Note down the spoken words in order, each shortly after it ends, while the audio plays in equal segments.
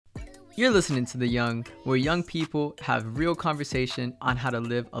You're listening to The Young, where young people have real conversation on how to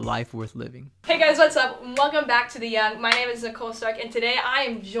live a life worth living. Hey guys, what's up? Welcome back to The Young. My name is Nicole Stark, and today I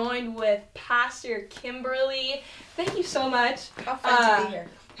am joined with Pastor Kimberly. Thank you so much How fun to be here.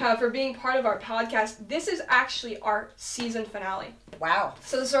 For being part of our podcast. This is actually our season finale. Wow.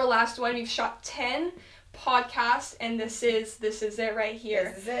 So this is our last one. We've shot 10 podcasts, and this is it right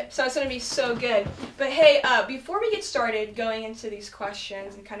here. This is it. So it's going to be so good. But hey, before we get started going into these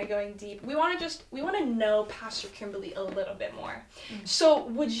questions and kind of going deep, we want to know Pastor Kimberly a little bit more. So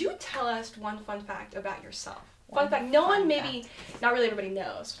would you tell us one fun fact about yourself? Fun fact. Not really everybody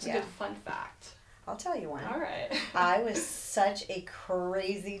knows. It's a good fun fact. I'll tell you one. All right. I was such a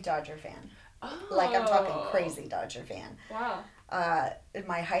crazy Dodger fan. Oh. Like, I'm talking crazy Dodger fan. Wow. In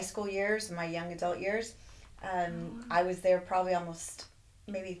my high school years, my young adult years, I was there probably almost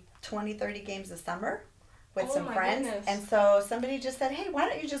maybe 20, 30 games a summer with some friends. Goodness. And so somebody just said, hey, why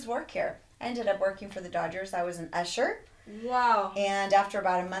don't you just work here? I ended up working for the Dodgers. I was an usher. Wow. And after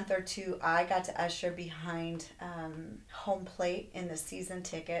about a month or two, I got to usher behind home plate in the season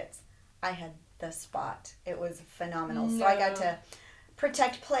tickets. I had the spot. It was phenomenal. No. So I got to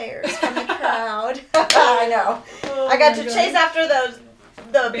protect players from the crowd. I know. Oh I got to chase after the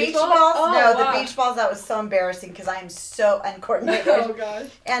beach Baseball? balls. Oh, no, wow. the beach balls. That was so embarrassing because I am so uncoordinated. Oh gosh.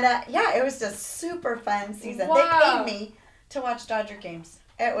 And yeah, it was just super fun season. Wow. They paid me to watch Dodger games.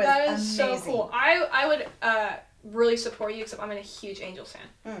 It was That is amazing. so cool. I would really support you, except I'm a huge Angels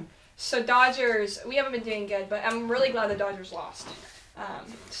fan. So Dodgers, we haven't been doing good, but I'm really glad the Dodgers lost.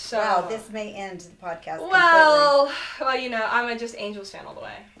 Wow, this may end the podcast Well, you know, I'm a just Angels fan all the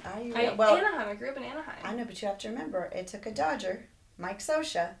way. Are you? Anaheim. I grew up in Anaheim. I know, but you have to remember, it took a Dodger, Mike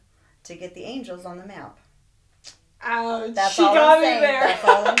Scioscia, to get the Angels on the map. Ouch. That's She all got I'm me saying. there. That's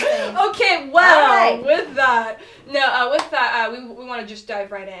all I'm saying. Okay, well, Right. with that, we want to just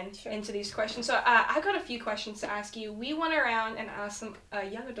dive right into these questions. So I've got a few questions to ask you. We went around and asked some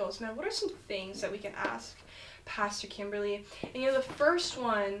young adults, man, what are some things that we can ask Pastor Kimberly? And you know, the first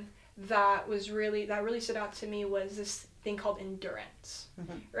one that really stood out to me was this thing called endurance.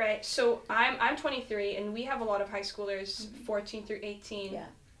 Right? So I'm 23, and we have a lot of high schoolers, 14 through 18. Yeah.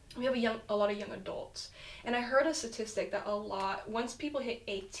 We have a lot of young adults. And I heard a statistic that once people hit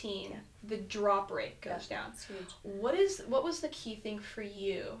 18, the drop rate goes down. It's huge. What was the key thing for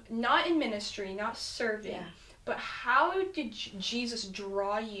you? Not in ministry, not serving, but how did Jesus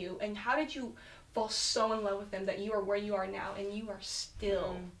draw you, and how did you fall so in love with him that you are where you are now, and you are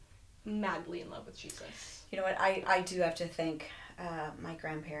still madly in love with Jesus? You know what? I do have to thank my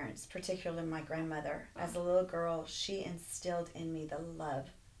grandparents, particularly my grandmother. As a little girl, she instilled in me the love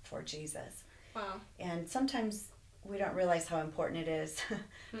for Jesus. Wow. And sometimes we don't realize how important it is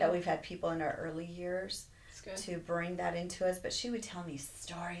that we've had people in our early years to bring that into us. But she would tell me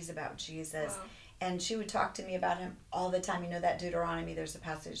stories about Jesus. Wow. And she would talk to me about him all the time. You know that Deuteronomy, there's a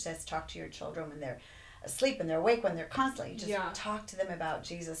passage that says, talk to your children when they're asleep and they're awake, when they're constantly. Just talk to them about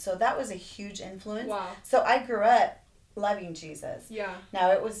Jesus. So that was a huge influence. Wow. So I grew up loving Jesus. Yeah.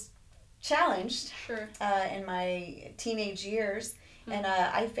 Now it was challenged in my teenage years. And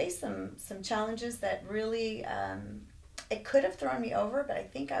I faced some challenges that really, it could have thrown me over, but I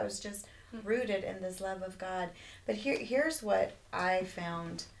think I was just rooted in this love of God. But here's what I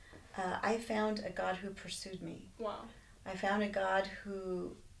found. I found a God who pursued me. Wow. I found a God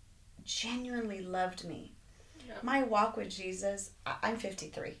who genuinely loved me. Yeah. My walk with Jesus, I'm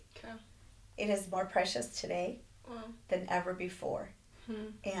 53. Okay. It is more precious today than ever before.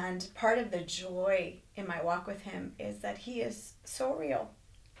 And part of the joy in my walk with him is that he is so real.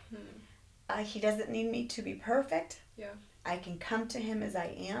 He doesn't need me to be perfect. Yeah. I can come to him as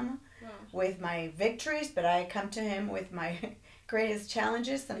I am Wow. with my victories, but I come to him with my greatest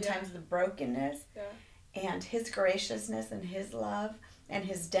challenges, sometimes the brokenness, and his graciousness and his love and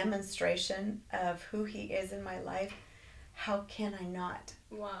his demonstration of who he is in my life. How can I not?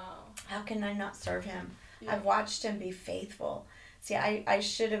 Wow. How can I not serve him? Yeah. I've watched him be faithful. See, I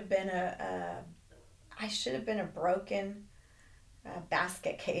should have been a broken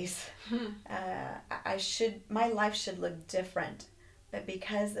basket case. My life should look different, but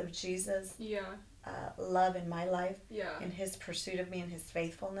because of Jesus' love in my life, and his pursuit of me and his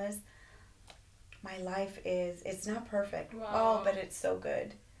faithfulness, my life it's not perfect. Wow. Oh, but it's so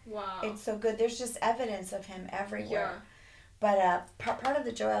good. Wow. It's so good. There's just evidence of him everywhere. Yeah. But part of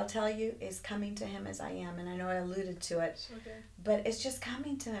the joy, I'll tell you, is coming to him as I am. And I know I alluded to it. Okay. But it's just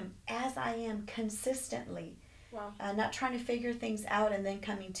coming to him as I am consistently. Wow. Not trying to figure things out and then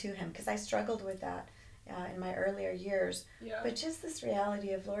coming to him. Because I struggled with that in my earlier years. Yeah. But just this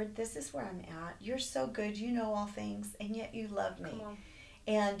reality of, Lord, this is where I'm at. You're so good. You know all things. And yet you love me. Come on.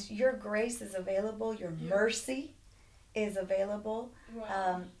 And your grace is available. Your mercy is available.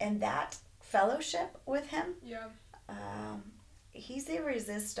 Wow. And that fellowship with him, he's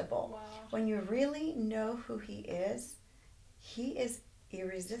irresistible. Wow. When you really know who he is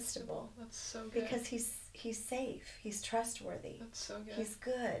irresistible. That's so good. Because he's safe. He's trustworthy. That's so good. He's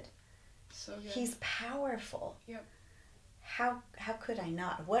good. So good. He's powerful. Yep. How could I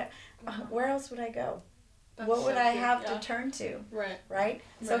not? Where else would I go? That's what would so I good. have to turn to? Right?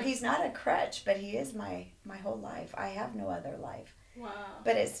 So he's not a crutch, but he is my whole life. I have no other life. Wow.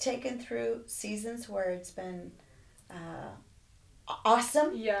 But it's taken through seasons where it's been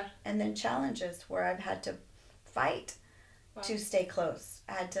awesome. Yeah. And then challenges where I've had to fight to stay close.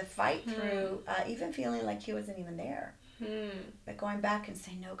 I had to fight through even feeling like he wasn't even there. But going back and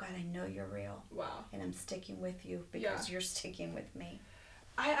saying, no, God, I know you're real. Wow. And I'm sticking with you because you're sticking with me.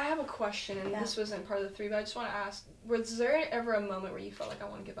 I have a question, and this wasn't part of the 3, but I just want to ask, was there ever a moment where you felt like I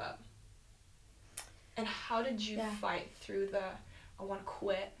want to give up? And how did you fight through the, I want to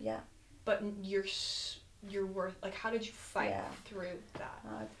quit? Yeah. But you're worth, like, how did you fight through that?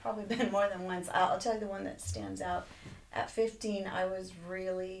 It's probably been more than once. I'll tell you the one that stands out. At 15, I was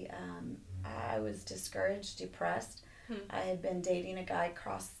really, I was discouraged, depressed. I had been dating a guy,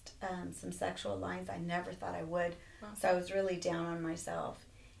 crossed some sexual lines. I never thought I would. Wow. So I was really down on myself.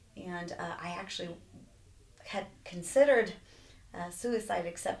 And I actually had considered suicide,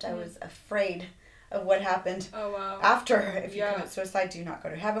 except I was afraid of what happened after. If you commit suicide, do you not go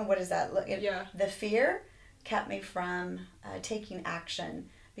to heaven? What does that look like? The fear kept me from taking action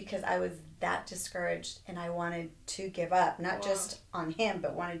because I was that discouraged and I wanted to give up. Not just on him,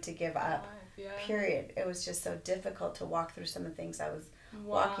 but wanted to give up. Period. It was just so difficult to walk through some of the things I was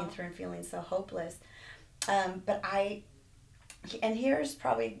walking through and feeling so hopeless. But and here's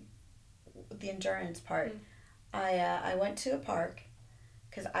probably the endurance part. I went to a park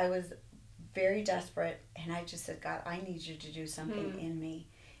because I was very desperate and I just said, God, I need you to do something in me.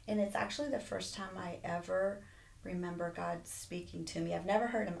 And it's actually the first time I ever remember God speaking to me. I've never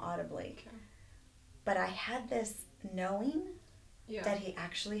heard him audibly. But I had this knowing that he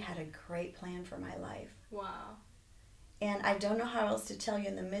actually had a great plan for my life. Wow. And I don't know how else to tell you,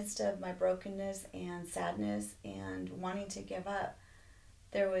 in the midst of my brokenness and sadness and wanting to give up,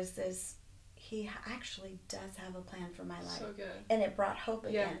 there was this, he actually does have a plan for my life. So good. And it brought hope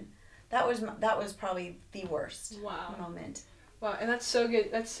again. That was probably the worst moment. Wow, and that's so good.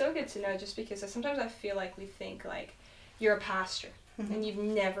 That's so good to know, just because sometimes I feel like we think like you're a pastor and you've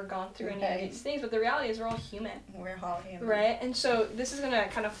never gone through any of these things, but the reality is we're all human. We're all human. Right? And so this is going to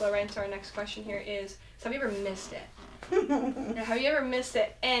kind of flow right into our next question here is, so have you ever missed it? Have you ever missed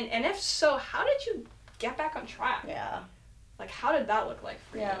it? And if so, how did you get back on track? Yeah. Like, how did that look like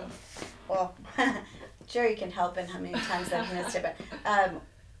for you? Well, Jerry can help in how many times I've missed it, but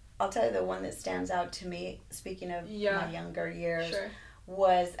I'll tell you the one that stands out to me, speaking of my younger years,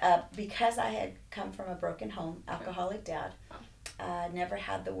 was because I had come from a broken home, alcoholic dad, never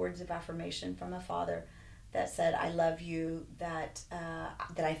had the words of affirmation from a father that said, I love you, that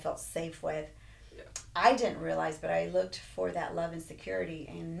I felt safe with. I didn't realize, but I looked for that love and security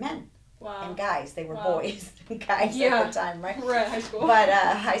in men and guys. They were boys and guys at the time, right? Right, high school. But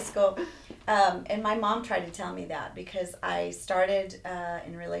high school. And my mom tried to tell me that because I started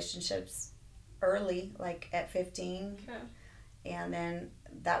in relationships early, like at 15. And then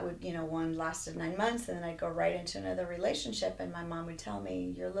that would, one lasted 9 months, and then I'd go right into another relationship, and my mom would tell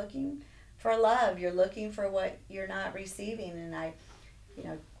me, you're looking for love, you're looking for what you're not receiving. And I,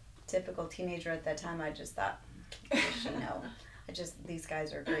 typical teenager at that time, I just thought, these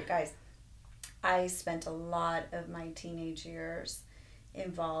guys are great guys. I spent a lot of my teenage years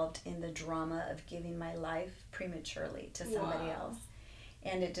involved in the drama of giving my life prematurely to somebody else.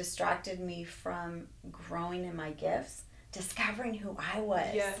 And it distracted me from growing in my gifts, discovering who I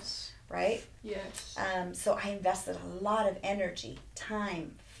was. Yes. Right? Yes. So I invested a lot of energy,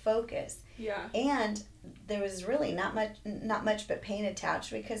 time, focus. Yeah. And there was really not much but pain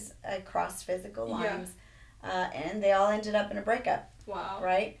attached because I crossed physical lines. And they all ended up in a breakup. Wow.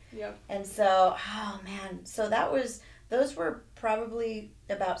 Right? Yep. And so, so those were probably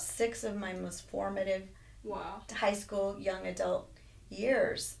about 6 of my most formative high school, young adult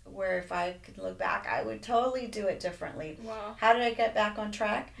years, where if I could look back, I would totally do it differently. Wow. How did I get back on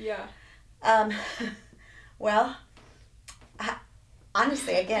track? Yeah. Well,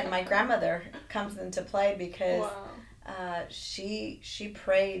 honestly, again, my grandmother comes into play because she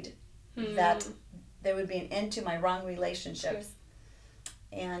prayed that there would be an end to my wrong relationships.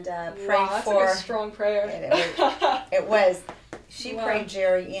 And prayed for... That's like a strong prayer. It was. She prayed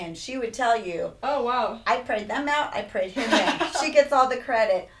Jerry in. She would tell you. Oh, wow. I prayed them out. I prayed him in. she gets all the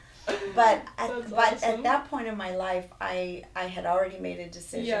credit. But That's but awesome. at that point in my life, I had already made a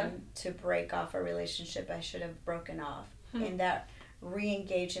decision to break off a relationship I should have broken off. And that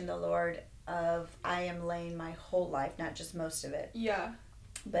re-engaging the Lord of I am laying my whole life, not just most of it. Yeah.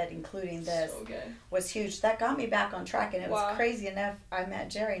 But including this So good. was huge. That got me back on track, and it was crazy enough. I met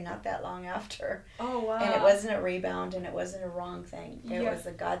Jerry not that long after. Oh, wow. And it wasn't a rebound, and it wasn't a wrong thing. It was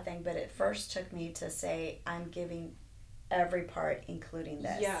a God thing, but it first took me to say, I'm giving every part, including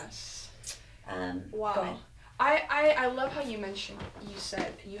this. Yes. Wow. Go ahead. I love how you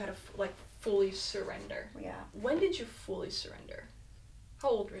said you had to fully surrender. Yeah. When did you fully surrender? How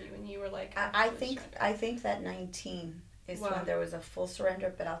old were you when you were like? I think that 19 is when there was a full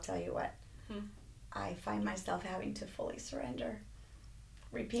surrender. But I'll tell you what, I find myself having to fully surrender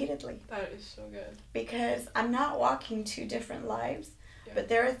repeatedly. That is so good. Because I'm not walking two different lives, but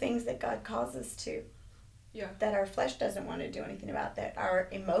there are things that God calls us to. Yeah. That our flesh doesn't want to do anything about, that our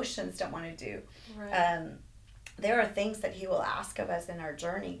emotions don't want to do. Right. There are things that He will ask of us in our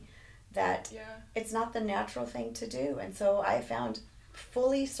journey that it's not the natural thing to do. And so I found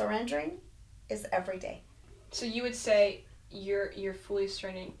fully surrendering is every day. So you would say you're fully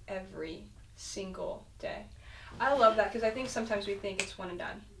surrendering every single day. I love that, because I think sometimes we think it's one and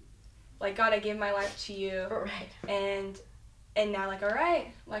done. Like, God, I give my life to you. Right. And now, like, all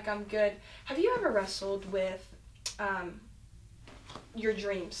right, like, I'm good. Have you ever wrestled with your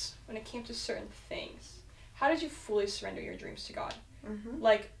dreams when it came to certain things? How did you fully surrender your dreams to God? Mm-hmm.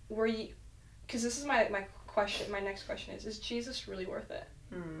 Like, were you... Because this is my question. My next question is Jesus really worth it?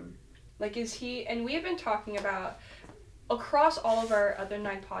 Mm. Like, is He... And we have been talking about, across all of our other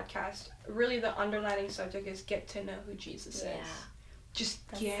 9 podcasts, really the underlining subject is get to know who Jesus is. Just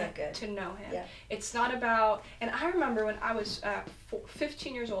get to know Him. Yeah. It's not about... And I remember when I was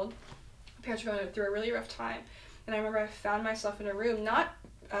 15 years old, my parents were going through a really rough time. And I remember I found myself in a room, not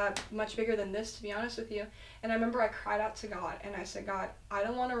much bigger than this, to be honest with you. And I remember I cried out to God, and I said, God, I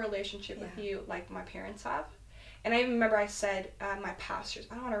don't want a relationship with you like my parents have. And I even remember I said, my pastors,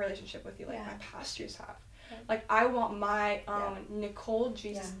 I don't want a relationship with you like my pastors have. Yeah. Like, I want my own Nicole,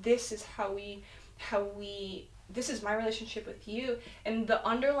 Jesus, this is how we, this is my relationship with you. And the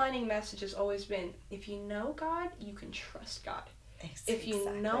underlining message has always been, if you know God, you can trust God. If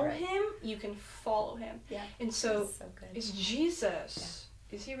you know Him, you can follow Him. Yeah. And so is Jesus,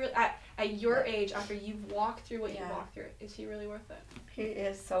 is He really, at your age, after you've walked through what you walked through, is He really worth it? He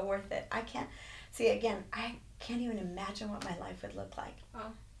is so worth it. I can't even imagine what my life would look like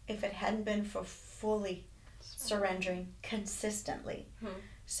if it hadn't been for fully surrendering consistently.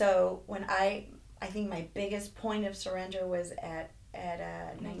 So when I think my biggest point of surrender was at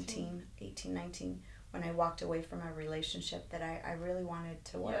 18, 19, when I walked away from a relationship that I really wanted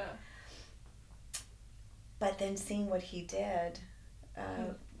to work. Yeah. But then seeing what He did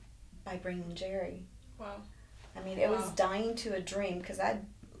by bringing Jerry. Wow. I mean, it was dying to a dream, because I'd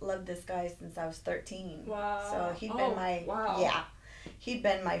loved this guy since I was 13. Wow. So he'd been he'd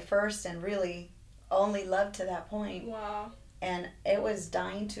been my first and really only love to that point. Wow. And it was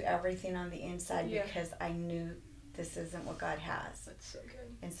dying to everything on the inside because I knew this isn't what God has. That's so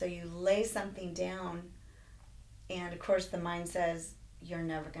good. And so you lay something down, and of course the mind says you're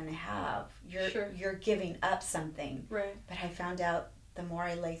never going to have. You're giving up something. Right. But I found out the more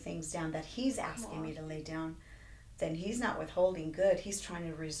I lay things down that He's asking me to lay down, then He's not withholding good. He's trying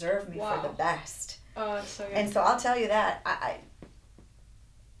to reserve me for the best. Oh, that's so good. And so I'll tell you that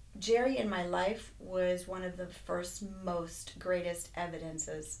Jerry in my life was one of the first, most greatest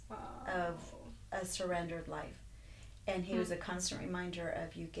evidences of a surrendered life. And he was a constant reminder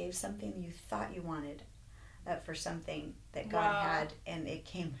of, you gave something you thought you wanted for something that God had, and it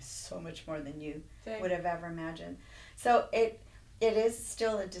came with so much more than you would have ever imagined. So it is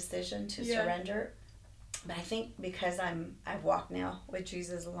still a decision to surrender. But I think because I've walked now with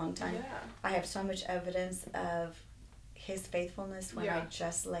Jesus a long time, I have so much evidence of His faithfulness when I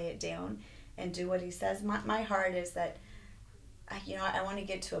just lay it down and do what He says. My heart is that, I want to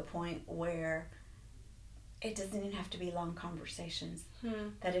get to a point where it doesn't even have to be long conversations.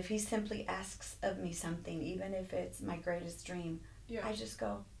 That if He simply asks of me something, even if it's my greatest dream, I just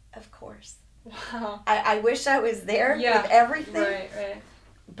go, of course. Wow. I wish I was there with everything. Right.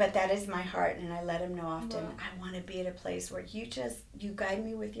 But that is my heart, and I let Him know often. Wow. I want to be at a place where you guide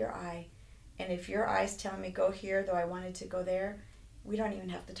me with your eye. And if your eye's telling me go here, though I wanted to go there, we don't even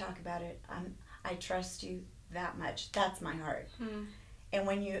have to talk about it. I trust you that much. That's my heart. And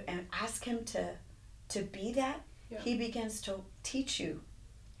when you ask Him to be that, He begins to teach you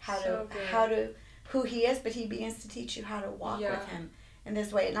who He is, but He begins to teach you how to walk with Him in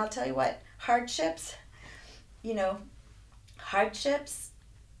this way. And I'll tell you what, hardships Hardships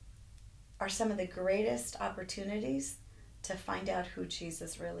are some of the greatest opportunities to find out who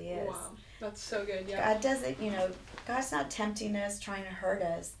Jesus really is. Wow, that's so good. Yeah. God doesn't, God's not tempting us, trying to hurt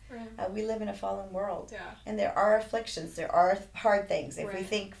us. Right. We live in a fallen world. Yeah. And there are afflictions. There are hard things. If we Right.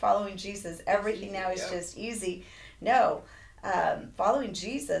 think following Jesus, everything easy, now is yeah. just easy. No. Following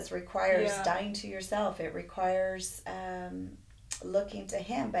Jesus requires Yeah. dying to yourself. It requires looking to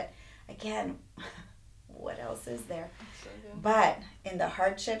Him. But again, what else is there? That's so good. But in the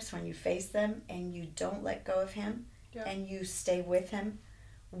hardships, when you face them and you don't let go of Him, Yeah. and you stay with Him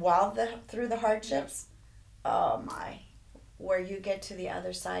through the hardships, oh my, where you get to the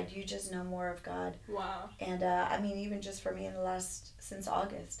other side, you just know more of God. Wow. And even just for me since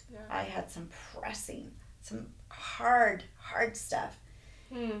August, I had some hard stuff.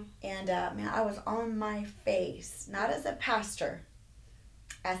 And I was on my face, not as a pastor,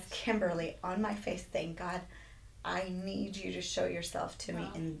 as Kimberly, on my face saying, God, I need you to show yourself to me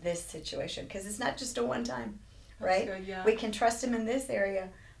in this situation, because it's not just a one time. Right? That's good, yeah. We can trust Him in this area,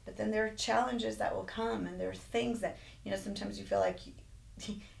 but then there are challenges that will come, and there are things that, sometimes you feel like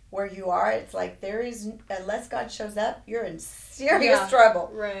where you are, it's like unless God shows up, you're in serious trouble.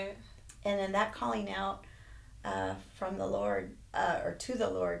 Right. And then that calling out from the Lord, or to the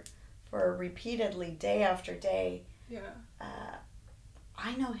Lord, for repeatedly, day after day,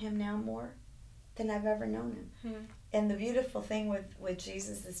 I know Him now more than I've ever known Him. And the beautiful thing with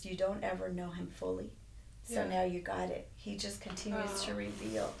Jesus is you don't ever know Him fully. So now you got it. He just continues to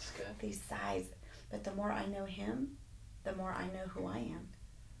reveal these sides. But the more I know Him, the more I know who I am.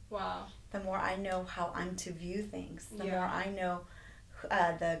 Wow. The more I know how I'm to view things. The more I know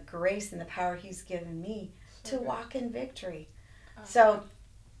the grace and the power He's given me to walk in victory. So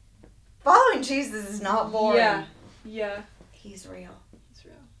following Jesus is not boring. Yeah. He's real. He's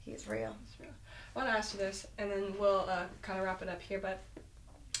real. He's real. I want to ask you this, and then we'll kind of wrap it up here. But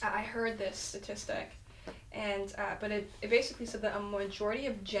I heard this statistic. And but it basically said that a majority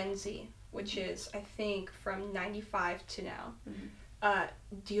of Gen Z, which is I think from 95 to now,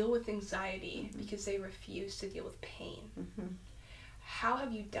 deal with anxiety because they refuse to deal with pain. How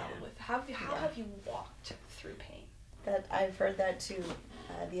have you dealt with? How have you walked through pain? That I've heard that too.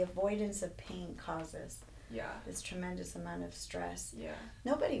 The avoidance of pain causes this tremendous amount of stress.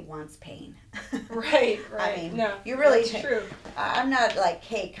 Nobody wants pain. Right. I mean, no, you really. That's true. I'm not like,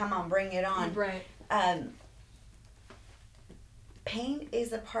 hey, come on, bring it on. Right. Pain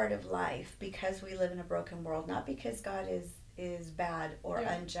is a part of life because we live in a broken world, not because God is bad or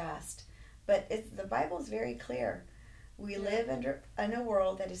unjust. But the Bible is very clear. We live in a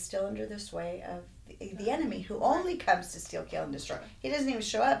world that is still under the sway of the enemy, who only comes to steal, kill, and destroy. He doesn't even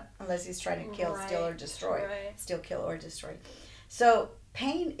show up unless he's trying to kill, steal, or destroy. Steal, kill, or destroy. So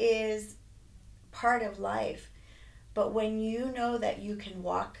pain is part of life. But when you know that you can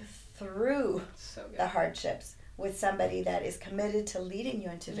walk through the hardships with somebody that is committed to leading you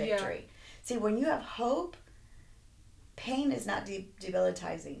into victory. See, when you have hope, pain is not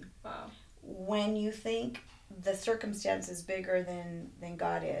debilitating. Wow. When you think the circumstance is bigger than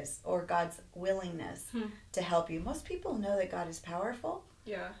God is, or God's willingness to help you. Most people know that God is powerful.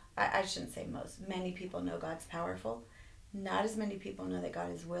 I shouldn't say most. Many people know God's powerful. Not as many people know that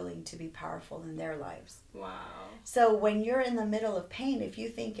God is willing to be powerful in their lives. Wow. So when you're in the middle of pain, if you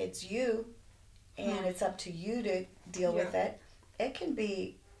think it's you and it's up to you to deal with it, it can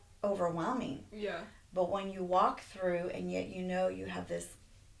be overwhelming. But when you walk through and yet you have this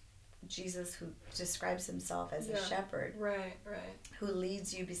Jesus who describes Himself as a shepherd, who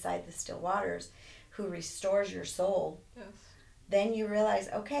leads you beside the still waters, who restores your soul, then you realize,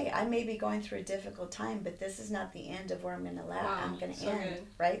 okay, I may be going through a difficult time, but this is not the end of where I'm going to I'm going to end, good.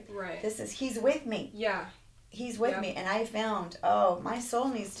 Right? He's with me. He's with me, and I found, my soul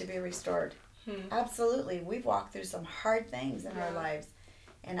needs to be restored. Absolutely. We've walked through some hard things in our lives,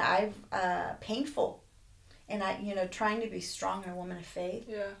 and painful. And trying to be strong, a woman of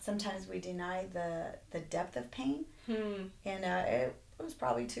faith, sometimes we deny the depth of pain. And it was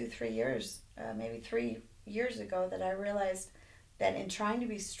probably 2-3 years, maybe 3 years ago, that I realized that in trying to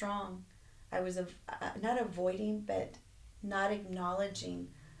be strong, I was not avoiding, but not acknowledging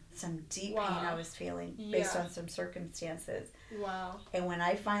some deep pain I was feeling based on some circumstances. And when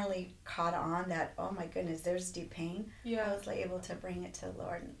I finally caught on that, oh my goodness, there's deep pain, I was able to bring it to the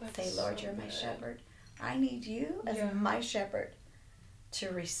Lord and say, Lord, you're my shepherd. I need you as my shepherd to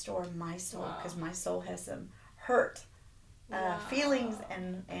restore my soul, because my soul has some hurt, feelings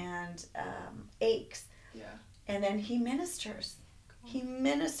and aches. And then He ministers. He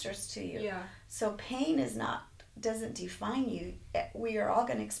ministers to you. So pain doesn't define you. We are all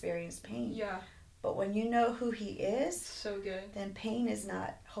going to experience pain. But when you know who he is, so good. Then pain is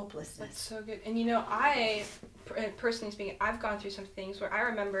not hopelessness. That's so good. And I, personally speaking, I've gone through some things where I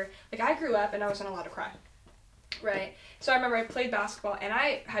remember, I grew up and I wasn't allowed to cry. Right. So I remember I played basketball and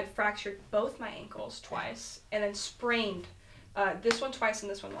I had fractured both my ankles twice and then sprained this one twice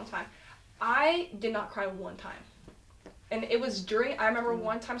and this one time. I did not cry one time. And it was I remember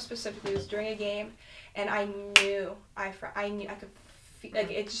one time specifically, it was during a game, and I knew I could feel,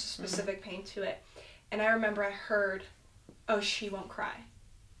 it's just specific pain to it. And I remember I heard, oh, she won't cry.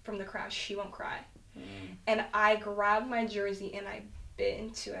 From the crowd, she won't cry. And I grabbed my jersey and I bit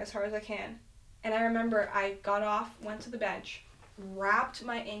into it as hard as I can. And I remember I got off, went to the bench, wrapped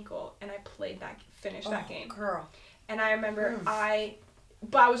my ankle, and I finished that game. Girl. And I remember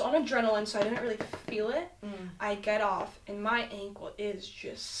but I was on adrenaline, so I didn't really feel it. I get off, and my ankle is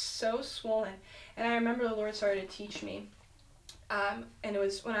just so swollen. And I remember the Lord started to teach me. And it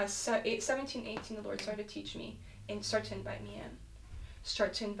was when I was 17, 18, the Lord started to teach me and start to invite me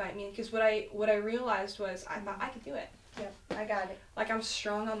in. Because what I realized was I thought I could do it. Yep, I got it. I'm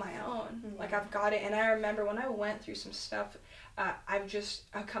strong on my own. I've got it. And I remember when I went through some stuff, I've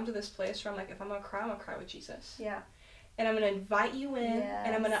come to this place where I'm if I'm going to cry, I'm going to cry with Jesus. Yeah. And I'm going to invite you in,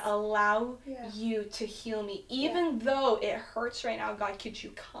 and I'm going to allow you to heal me. Even though it hurts right now, God, could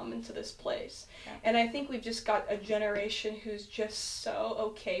you come into this place? Yeah. And I think we've just got a generation who's just so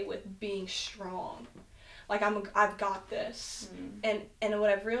okay with being strong. I've got this. And what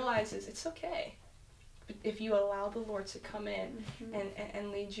I've realized is it's okay if you allow the Lord to come in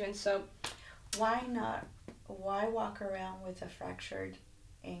and lead you. And so why walk around with a fractured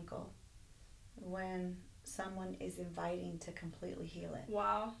ankle when someone is inviting to completely heal it?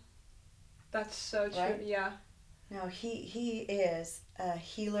 Wow. That's so true. Right? Yeah. No, he is a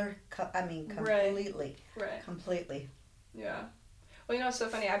healer, completely. Right. Completely. Yeah. Well, what's so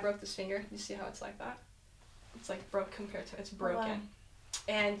funny? I broke this finger. You see how it's like that? It's it's broken. Oh, wow.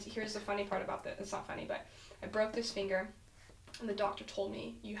 And here's the funny part about this. It's not funny, but I broke this finger, and the doctor told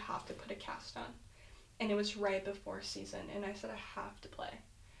me, you have to put a cast on. And it was right before season, and I said, I have to play.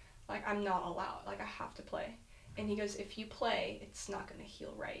 I'm not allowed. I have to play. And he goes, if you play, it's not going to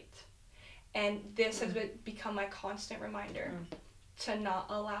heal right. And this has become my constant reminder to not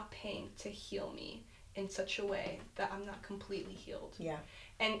allow pain to heal me in such a way that I'm not completely healed. Yeah.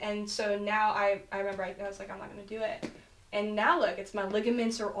 And so now I remember I was I'm not going to do it. And now look, it's my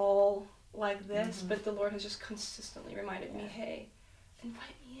ligaments are all like this, but the Lord has just consistently reminded me, hey,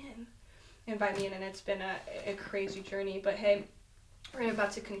 invite me in. And it's been a crazy journey. But hey, we're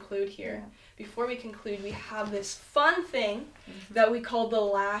about to conclude here. Yeah. Before we conclude, we have this fun thing that we call the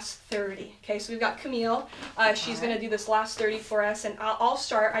last 30. Okay, so we've got Camille. She's going to do this last 30 for us, and I'll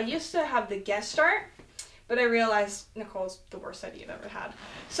start. I used to have the guest start, but I realized Nicole's the worst idea I've ever had.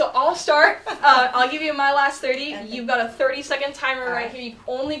 So I'll start. I'll give you my last 30. Okay. You've got a 30-second timer right here. You've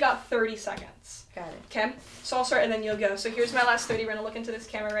only got 30 seconds. Got it. Okay, so I'll start, and then you'll go. So here's my last 30. We're going to look into this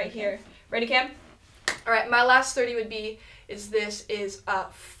camera right here. Ready, Cam? All right, my last 30 would be,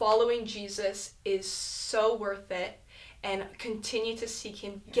 following Jesus is so worth it, and continue to seek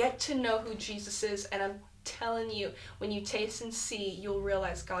him. Get to know who Jesus is, and I'm telling you, when you taste and see, you'll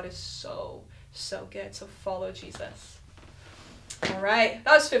realize God is so, so good. So follow Jesus. All right,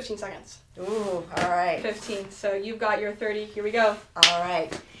 that was 15 seconds. Ooh, all right. 15, so you've got your 30. Here we go. All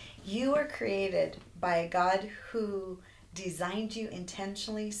right. You were created by a God who designed you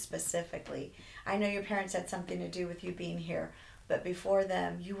intentionally, specifically. I know your parents had something to do with you being here, but before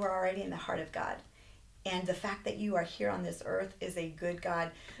them, you were already in the heart of God. And the fact that you are here on this earth is a good God.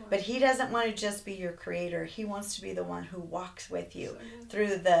 But he doesn't want to just be your creator. He wants to be the one who walks with you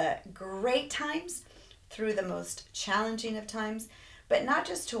through the great times, through the most challenging of times, but not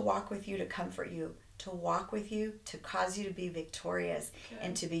just to walk with you to comfort you, to walk with you to cause you to be victorious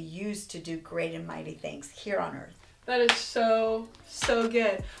and to be used to do great and mighty things here on earth. That is so, so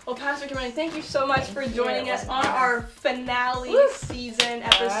good. Well, Pastor Kimberly, thank you so much for joining us on our finale season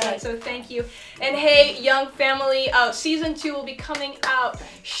episode. Right. So thank you. And hey, young family, season 2 will be coming out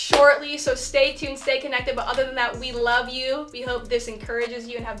shortly. So stay tuned, stay connected. But other than that, we love you. We hope this encourages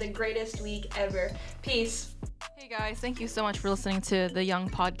you and have the greatest week ever. Peace. Hey guys, thank you so much for listening to the Young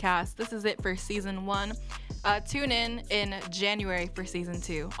Podcast. This is it for season 1. Tune in January for season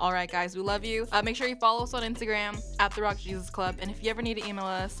 2. All right, guys, we love you. Make sure you follow us on Instagram at The Rock Jesus Club. And if you ever need to email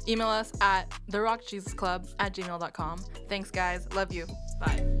us at therockjesusclub@gmail.com. Thanks, guys. Love you.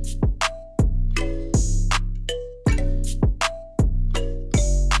 Bye.